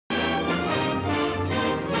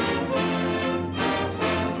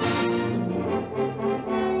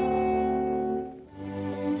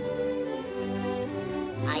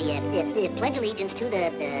pledge allegiance to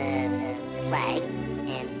the flag,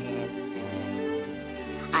 and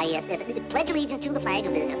I pledge allegiance to the flag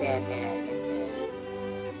of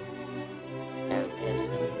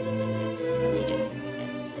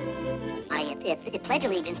I pledge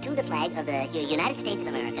allegiance to the flag of the United States of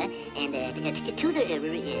America, and to the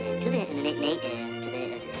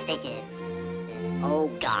state. Oh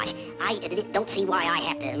gosh, I don't see why I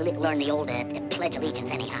have to learn the old pledge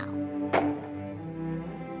allegiance anyhow.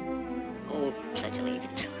 Oh, pledge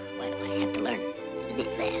allegiance. Why do I have to learn that?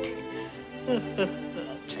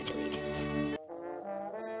 Pledge allegiance.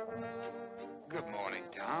 Good morning,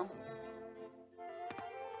 Tom.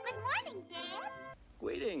 Good morning, Dad.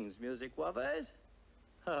 Greetings, music lovers.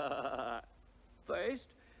 First,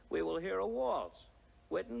 we will hear a waltz,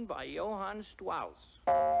 written by Johann Strauss.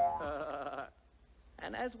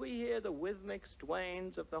 And as we hear the rhythmic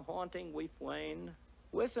strains of the haunting refrain,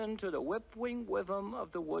 listen to the whip-wing rhythm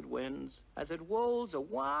of the woodwinds as it rolls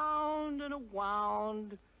around and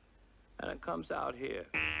around, and it comes out here.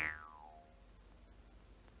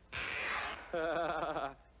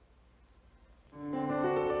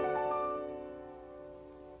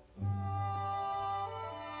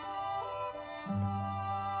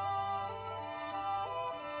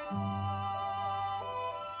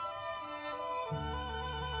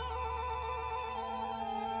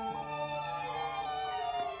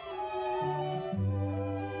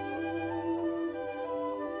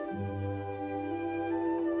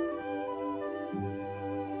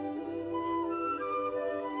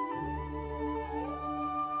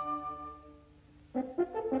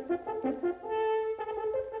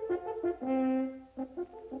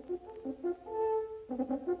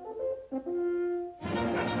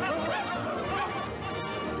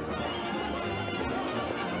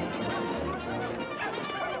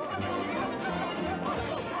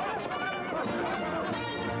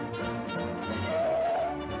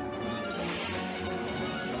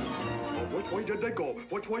 Which way did they go?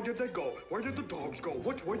 Which way did they go? Where did the dogs go?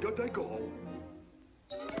 Which way did they go?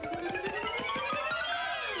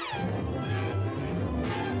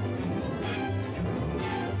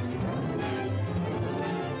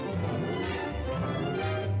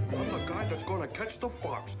 I'm the guy that's gonna catch the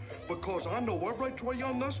fox, because I know every tree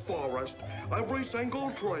in this forest, every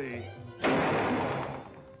single tree.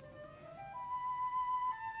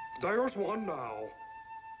 There's one now.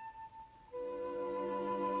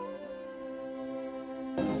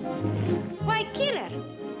 Why, Killer,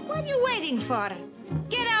 what are you waiting for?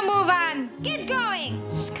 Get a move on! Get going!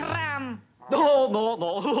 Scram! No, no,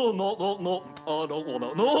 no, no, no, no, I don't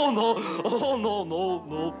wanna, no, no, oh, no, no,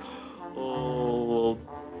 no,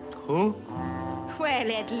 huh?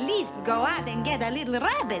 Well, at least go out and get a little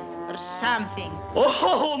rabbit or something.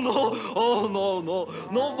 Oh, no, oh, no, no,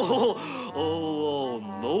 no, oh,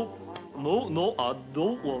 no, no, no, I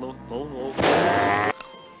don't wanna, no, no.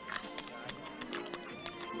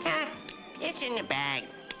 It's in the bag.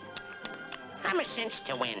 I'm a cinch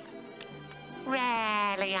to win.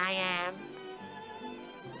 Really, I am.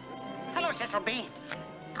 Hello, Cecil B.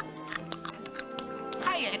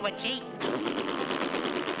 Hiya, Edward G.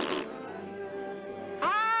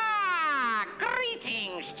 Ah,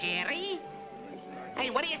 greetings, Jerry. Hey,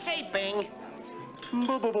 what do you say, Bing?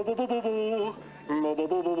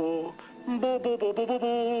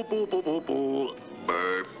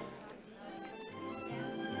 Burp.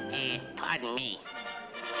 Pardon me.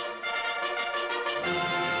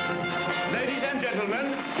 Ladies and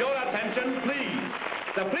gentlemen, your attention, please.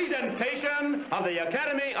 The presentation of the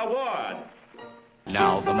Academy Award.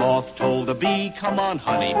 Now the moth told the bee, come on,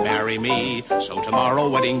 honey, marry me. So tomorrow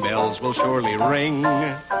wedding bells will surely ring.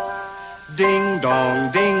 Ding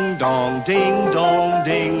dong, ding dong, ding dong,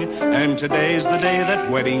 ding. And today's the day that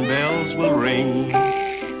wedding bells will ring.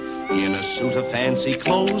 In a suit of fancy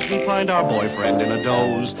clothes, we find our boyfriend in a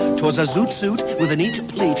doze. 'Twas a zoot suit with a neat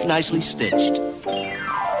pleat nicely stitched.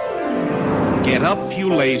 Get up,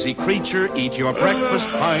 you lazy creature, eat your breakfast,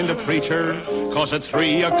 find a preacher, 'cause at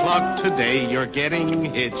 3 o'clock today you're getting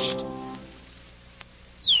hitched.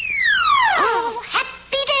 Oh,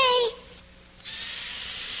 happy day!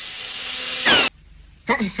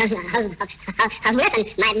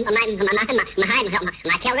 Listen, my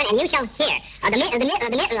children, and you shall hear the midnight ride of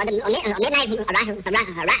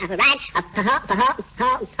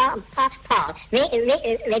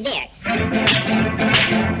Revere.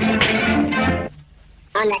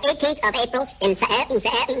 On the 18th of April in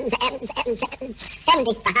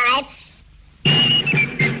 75,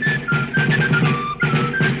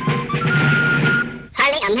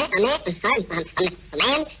 hardly a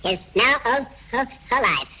man is now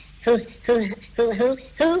alive who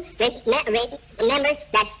remembers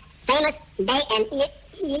that famous day and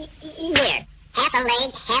year. Half a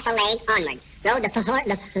leg onward. Rode the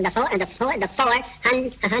 400.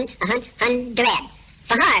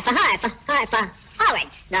 Forward.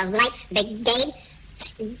 The light brigade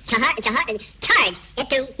charge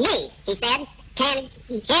into me, he said.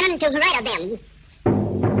 Cannon to right of them.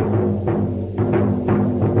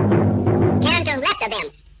 Cannon to left of them.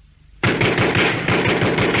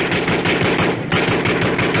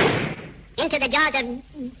 Into the jaws of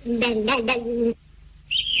the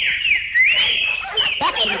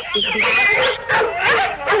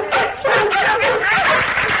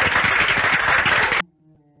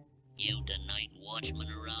You the night watchman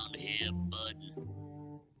around here, bud?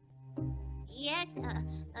 Yes,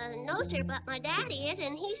 no, sir, but my daddy is,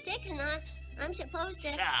 and he's sick, and I'm supposed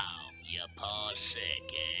to... So, your pa's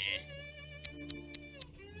sick, eh?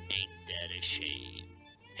 Ain't that a shame?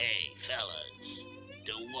 Hey, fellas,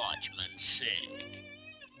 the watchman's sick.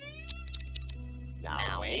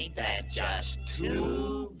 Now ain't that just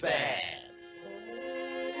too bad?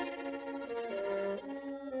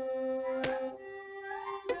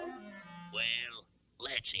 Well,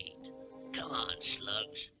 let's eat. Come on,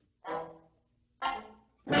 slugs.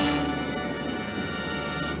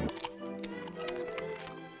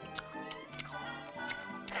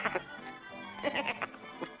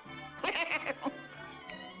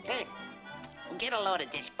 Hey, get a load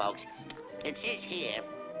of this, folks. It says here,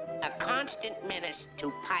 a constant menace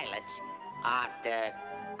to pilots are the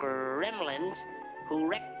gremlins who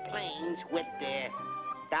wreck planes with their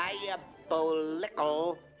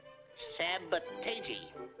diabolical sabotage.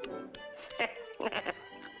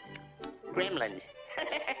 Gremlins.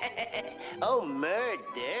 Oh, murder.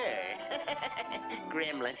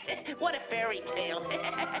 Gremlins. What a fairy tale.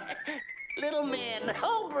 Little man.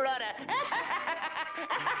 Oh, brother.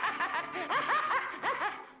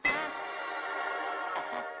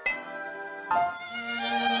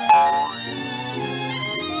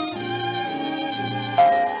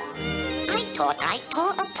 I thought I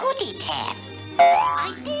tore a putty tab.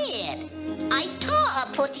 I did. I tore a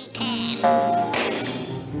putty tab.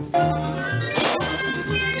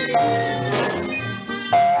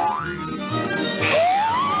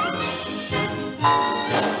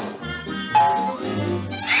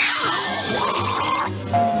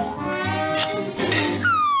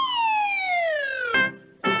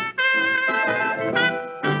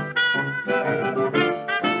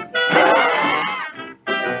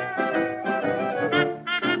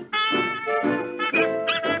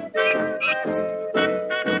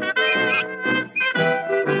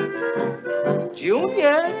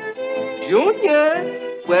 Junior,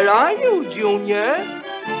 where are you, Junior?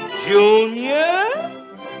 Junior?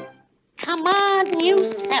 Come on, you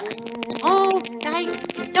seven. All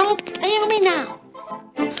right, don't fail me now.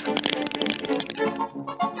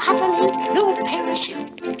 Hop on his little parachute.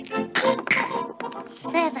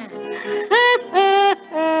 7.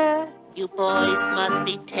 You boys must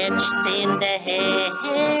be touched in the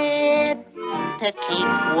head to keep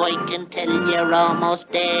working till you're almost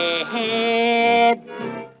dead.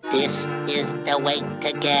 This is the way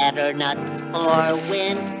to gather nuts for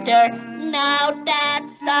winter, now that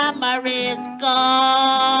summer is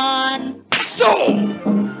gone. So,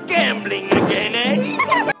 gambling again, eh?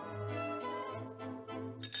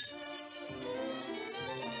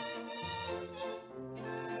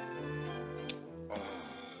 Oh,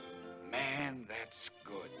 man, that's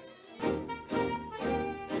good.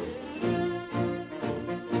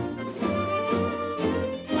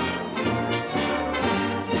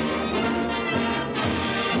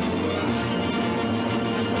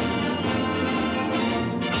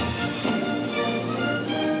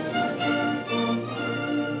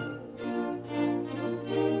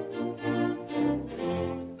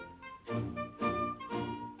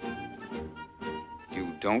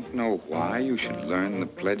 Don't know why you should learn the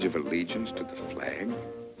Pledge of Allegiance to the flag?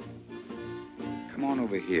 Come on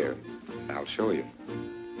over here. I'll show you.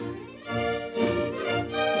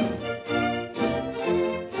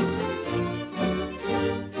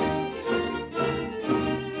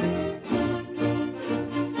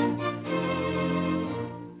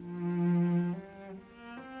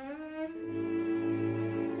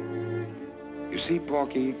 You see,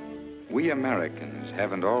 Porky, we Americans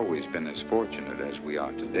haven't always been as fortunate as we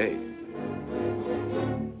are today.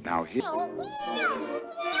 Now here...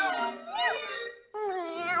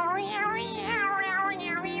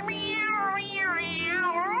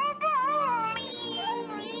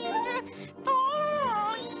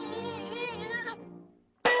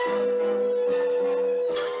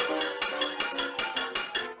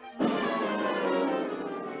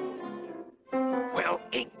 Well,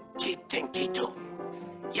 inky dinky do.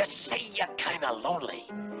 You lonely.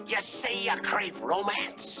 You say you crave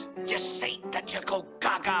romance. You say that you go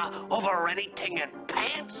gaga over anything in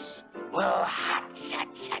pants. Well,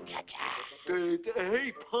 ha-cha-cha-cha-cha.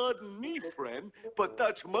 Hey, pardon me, friend, but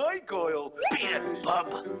that's my girl. Beat it, bub.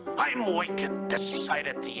 I'm waking this side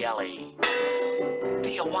of the alley. Do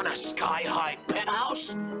you want a sky-high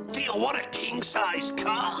penthouse? Do you want a king-size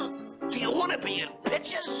car? Do you want to be in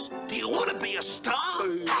pictures? Do you want to be a star?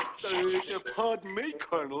 Pardon me,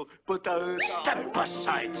 Colonel, but Step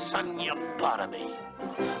aside, son, you bother me.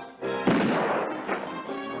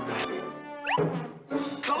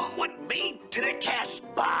 Come with me to the cash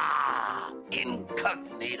bar.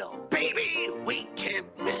 Incognito. Baby, we can't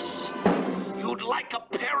miss. You'd like a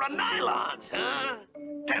pair of nylons, huh?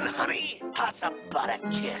 Then, honey, how's about a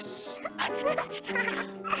kiss?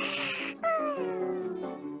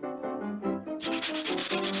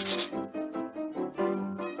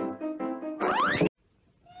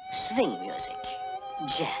 Swing music,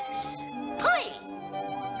 jazz, Hi.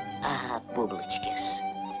 Bublichkis.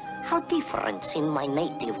 How different in my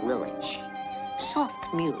native village.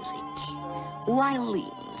 Soft music,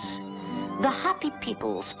 violins, the happy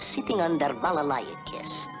peoples sitting on their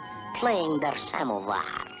balalayakis, playing their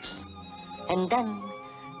samovars. And then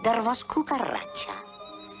there was Cucaracha.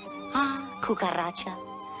 Cucaracha,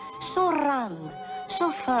 so round,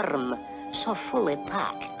 so firm, so fully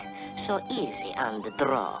packed, so easy on the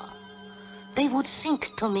draw. They would sing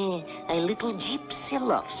to me a little gypsy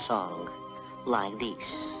love song like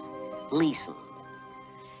this. Listen.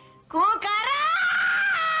 Cucaracha!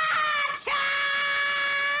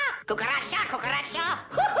 Cucaracha, cucaracha!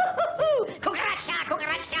 Cucaracha,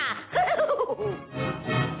 cucaracha!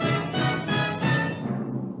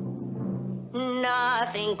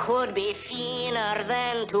 Nothing could be finer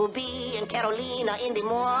than to be in Carolina in the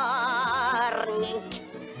morning.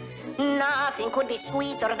 Nothing could be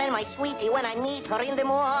sweeter than my sweetie when I meet her in the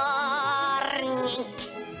morning.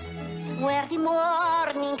 Where the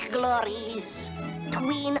morning glories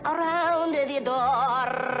tween around the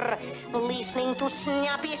door, listening to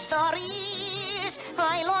snappy stories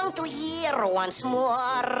I long to hear once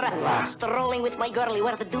more. Strolling with my girlie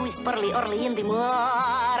where the dew is pearly early in the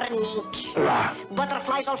morning.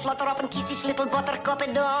 Butterflies all flutter up and kiss his little buttercup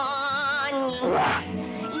at dawning.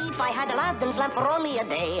 If I had Aladdin's lamp for only a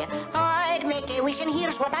day, I'd make a wish and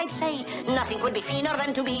here's what I'd say. Nothing could be finer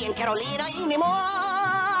than to be in Carolina in the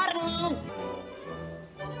morning.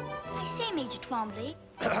 I say, Major Twombly.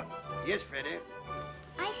 Yes, Freddie?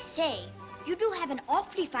 I say, you do have an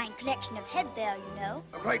awfully fine collection of head there, you know.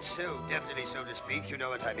 Quite so, definitely so to speak, you know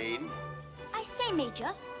what I mean. I say,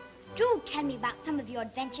 Major, do tell me about some of your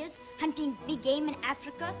adventures hunting big game in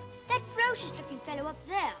Africa. That ferocious-looking fellow up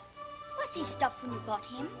there. Was he stopped when you got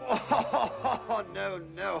him? Oh,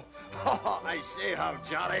 no. I say, how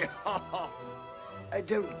jolly. I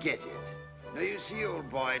don't get it. No, you see, old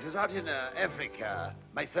boy, it was out in Africa,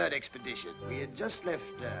 my third expedition. We had just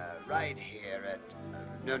left right here at...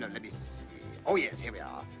 no, let me see. Oh, yes, here we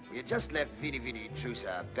are. We had just left Vini Vini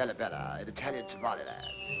Trusa Bella Bella in Italian Somaliland.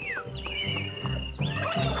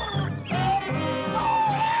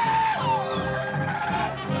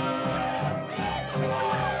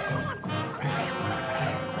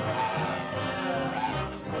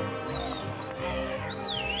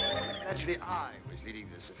 Naturally, I was leading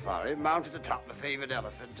the safari, mounted atop my favorite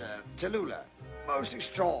elephant, Tallulah. Most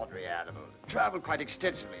extraordinary animal. Traveled quite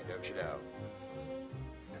extensively, don't you know?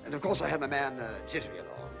 And of course I had my man, Jittery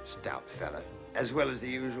along, stout fella, as well as the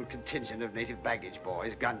usual contingent of native baggage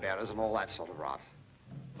boys, gun bearers, and all that sort of rot.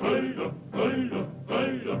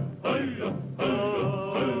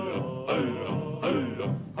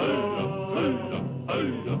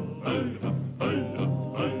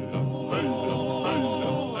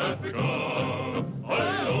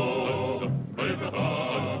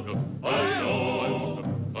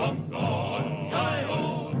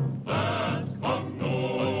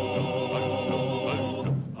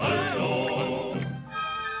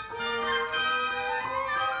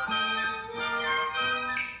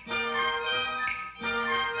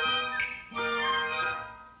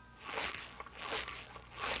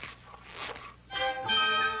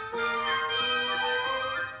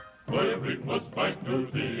 We must fight to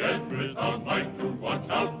the end with our might to watch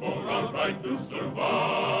out for our right to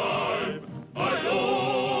survive.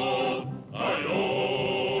 Aye-oh,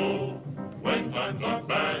 when times are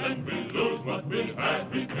bad and we lose what we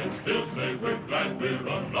had, we can still say we're glad we're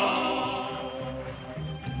alive.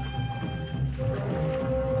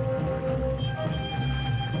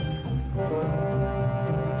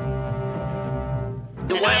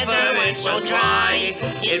 weather went so dry.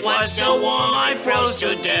 It was so warm I froze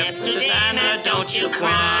to death. Susanna, don't you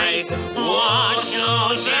cry. Oh,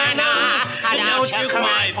 Susanna, don't you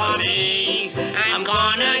cry for me. I'm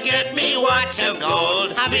gonna get me watch of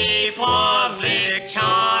gold before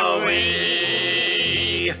victory.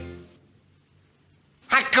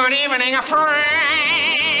 Good evening,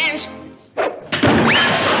 friends.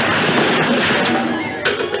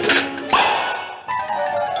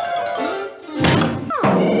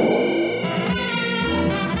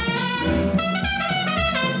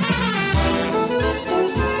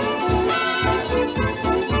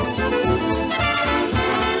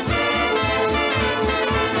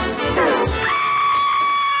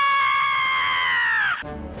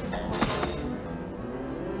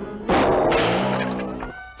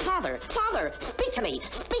 Father, speak to me,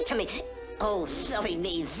 speak to me. Oh, silly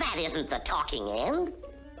me, that isn't the talking end.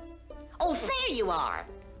 Oh, there you are.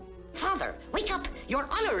 Father, wake up, your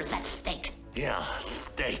honor's at stake. Yeah,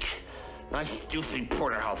 steak. Nice juicy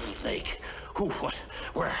porterhouse steak. Who, what,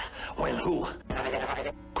 where, when, who?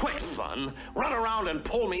 Quick, son, run around and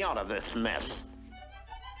pull me out of this mess.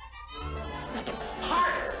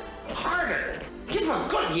 Harder, harder. Give a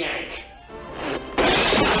good yank.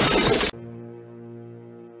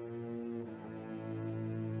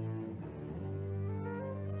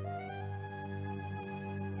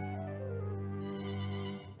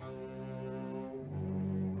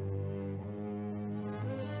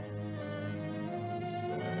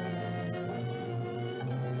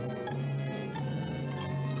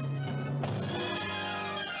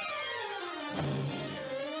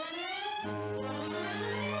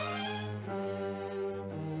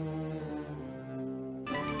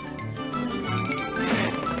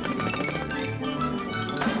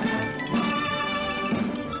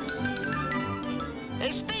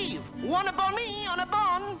 Wanna boni on a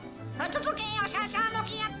bon?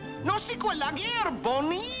 Non c'est quoi la guerre,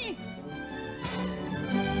 boni?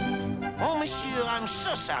 Oh, monsieur, I'm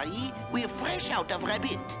so sorry. We're fresh out of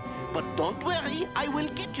rabbit. But don't worry, I will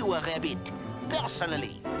get you a rabbit.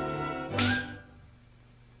 Personally.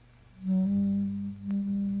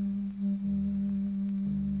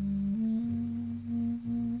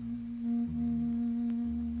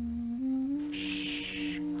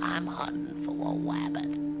 Shh, I'm hunting for a rabbit.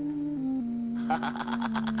 Shh.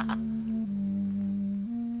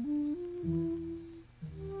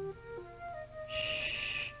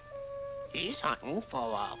 He's hunting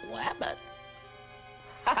for a rabbit.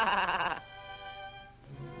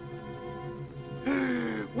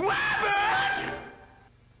 Rabbit!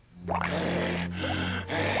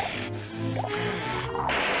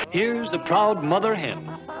 Here's a proud mother hen,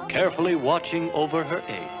 carefully watching over her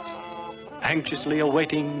eggs, anxiously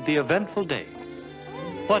awaiting the eventful day.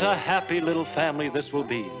 What a happy little family this will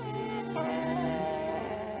be.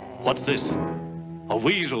 What's this? A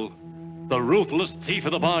weasel, the ruthless thief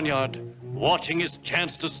of the barnyard, watching his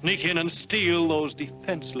chance to sneak in and steal those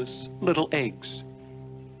defenseless little eggs.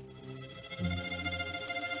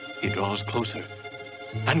 He draws closer,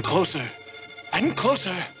 and closer, and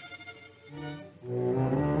closer.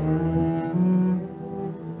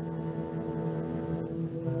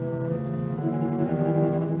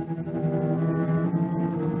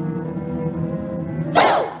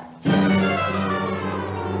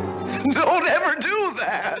 Don't ever do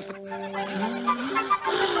that!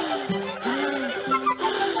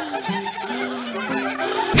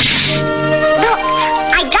 Look,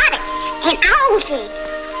 I got it. An owl's egg.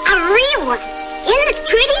 A real one. Isn't it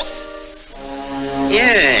pretty?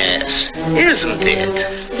 Yes, isn't it?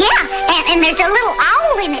 Yeah, and there's a little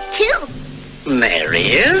owl in it, too. There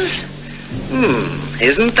is?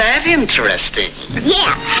 Isn't that interesting?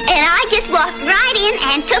 Yeah, and I just walked right in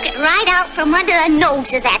and took it right out from under the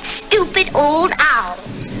nose of that stupid old owl.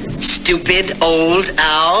 Stupid old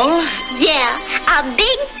owl? Yeah, a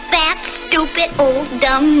big, fat, stupid, old,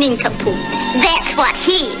 dumb nincompoop. That's what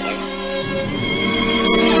he is.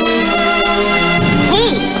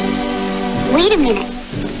 Hey, wait a minute.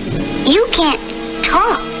 You can't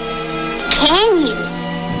talk, can you?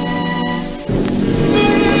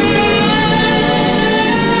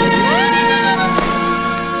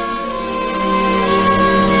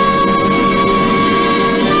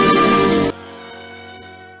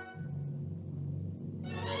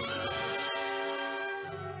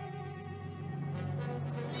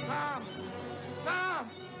 Tom!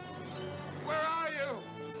 Where are you?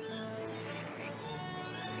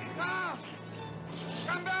 Tom!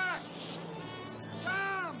 Come back!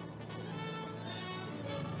 Tom!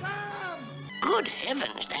 Tom! Good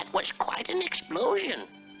heavens, that was quite an explosion.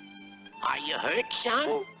 Are you hurt,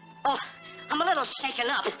 son? Oh, I'm a little shaken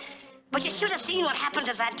up. But you should have seen what happened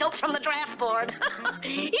to that dope from the draft board.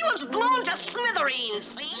 He was blown to smithereens,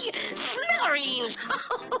 see? Smithereens!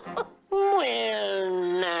 Well,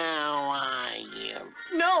 now I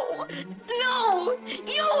No! No!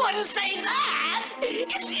 You wouldn't say that!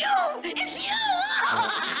 It's you! It's you!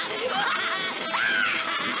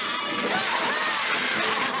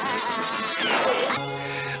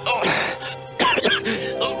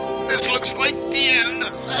 Oh, this looks like the end.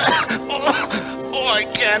 Oh, I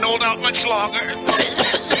can't hold out much longer.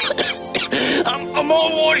 I'm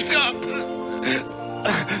all washed up.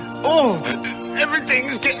 Oh,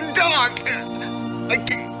 everything's getting dark.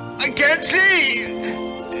 I can't see.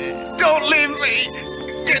 Don't leave me.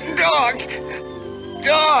 Getting dark.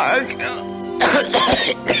 Dark.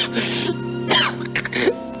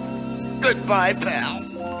 Goodbye, pal.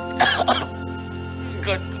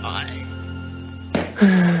 Goodbye.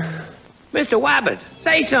 Mr. Wabbit,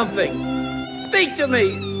 say something. Speak to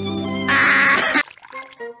me.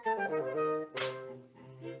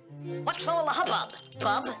 What's all the hubbub,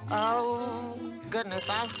 bub? Oh, goodness,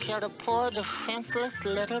 I've killed a poor defenseless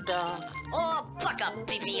little dog. Oh, buck up,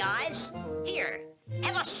 beefy eyes. Here,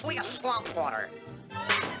 have a swig of swamp water.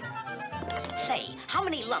 Say, how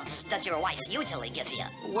many lumps does your wife usually give you?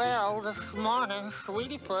 Well, this morning,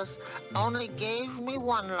 Sweetie Puss only gave me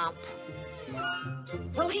 1 lump.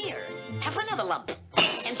 Well, here, have another lump.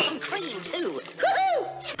 And some cream, too.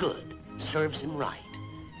 Good. Serves him right.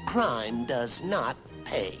 Crime does not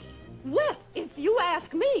pay. Well, if you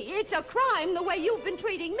ask me, it's a crime the way you've been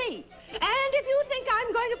treating me. And if you think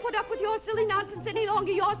I'm going to put up with your silly nonsense any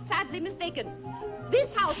longer, you're sadly mistaken.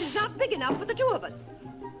 This house is not big enough for the 2 of us.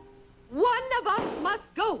 One of us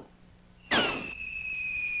must go.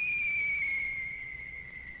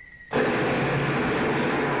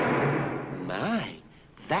 My,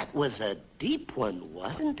 that was a deep one,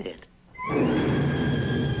 wasn't it?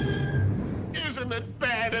 Isn't it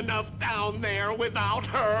bad enough down there without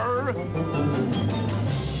her?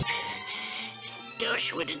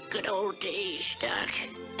 Those were the good old days, Doc.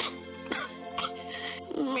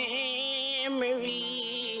 Memories,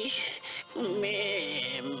 memories.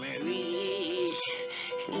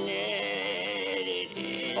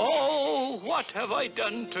 Oh, what have I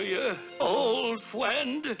done to you, old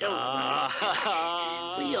friend? We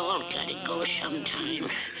all gotta go sometime.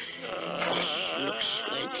 Looks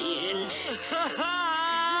like the end.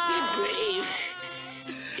 Be brave.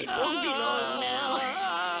 It won't be long now.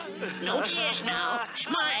 No tears now.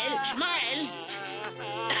 Smile, smile.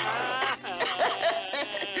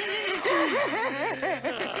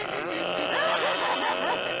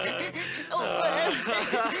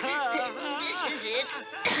 This is it.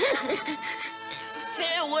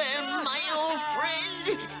 Farewell, my old friend.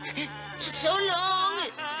 So long.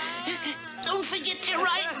 Don't forget to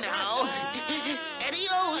write now.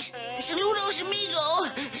 Adios. Saludos, amigo.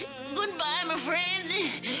 Goodbye, my friend.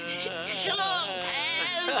 So long,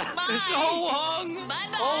 pal. Bye. So long,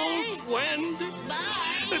 old friend.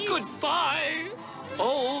 Bye. Goodbye,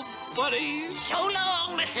 old buddy. So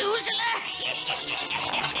long, Methuselah.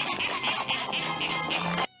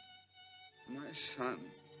 My son.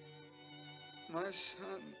 My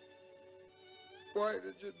son. Why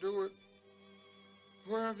did you do it?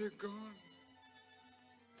 Where have you gone?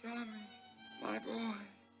 Tommy, my boy.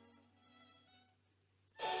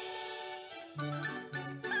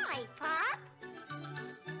 Hi, Pop.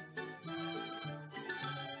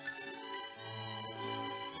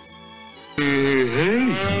 Hey,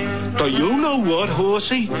 do you know what,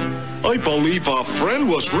 Horsey? I believe our friend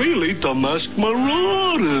was really the masked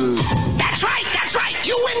marauder. That's right, that's right.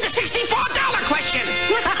 You win the $64 question.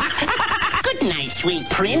 Good night, sweet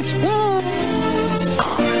prince.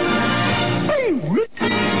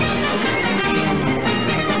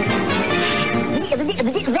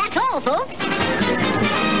 That's all, folks.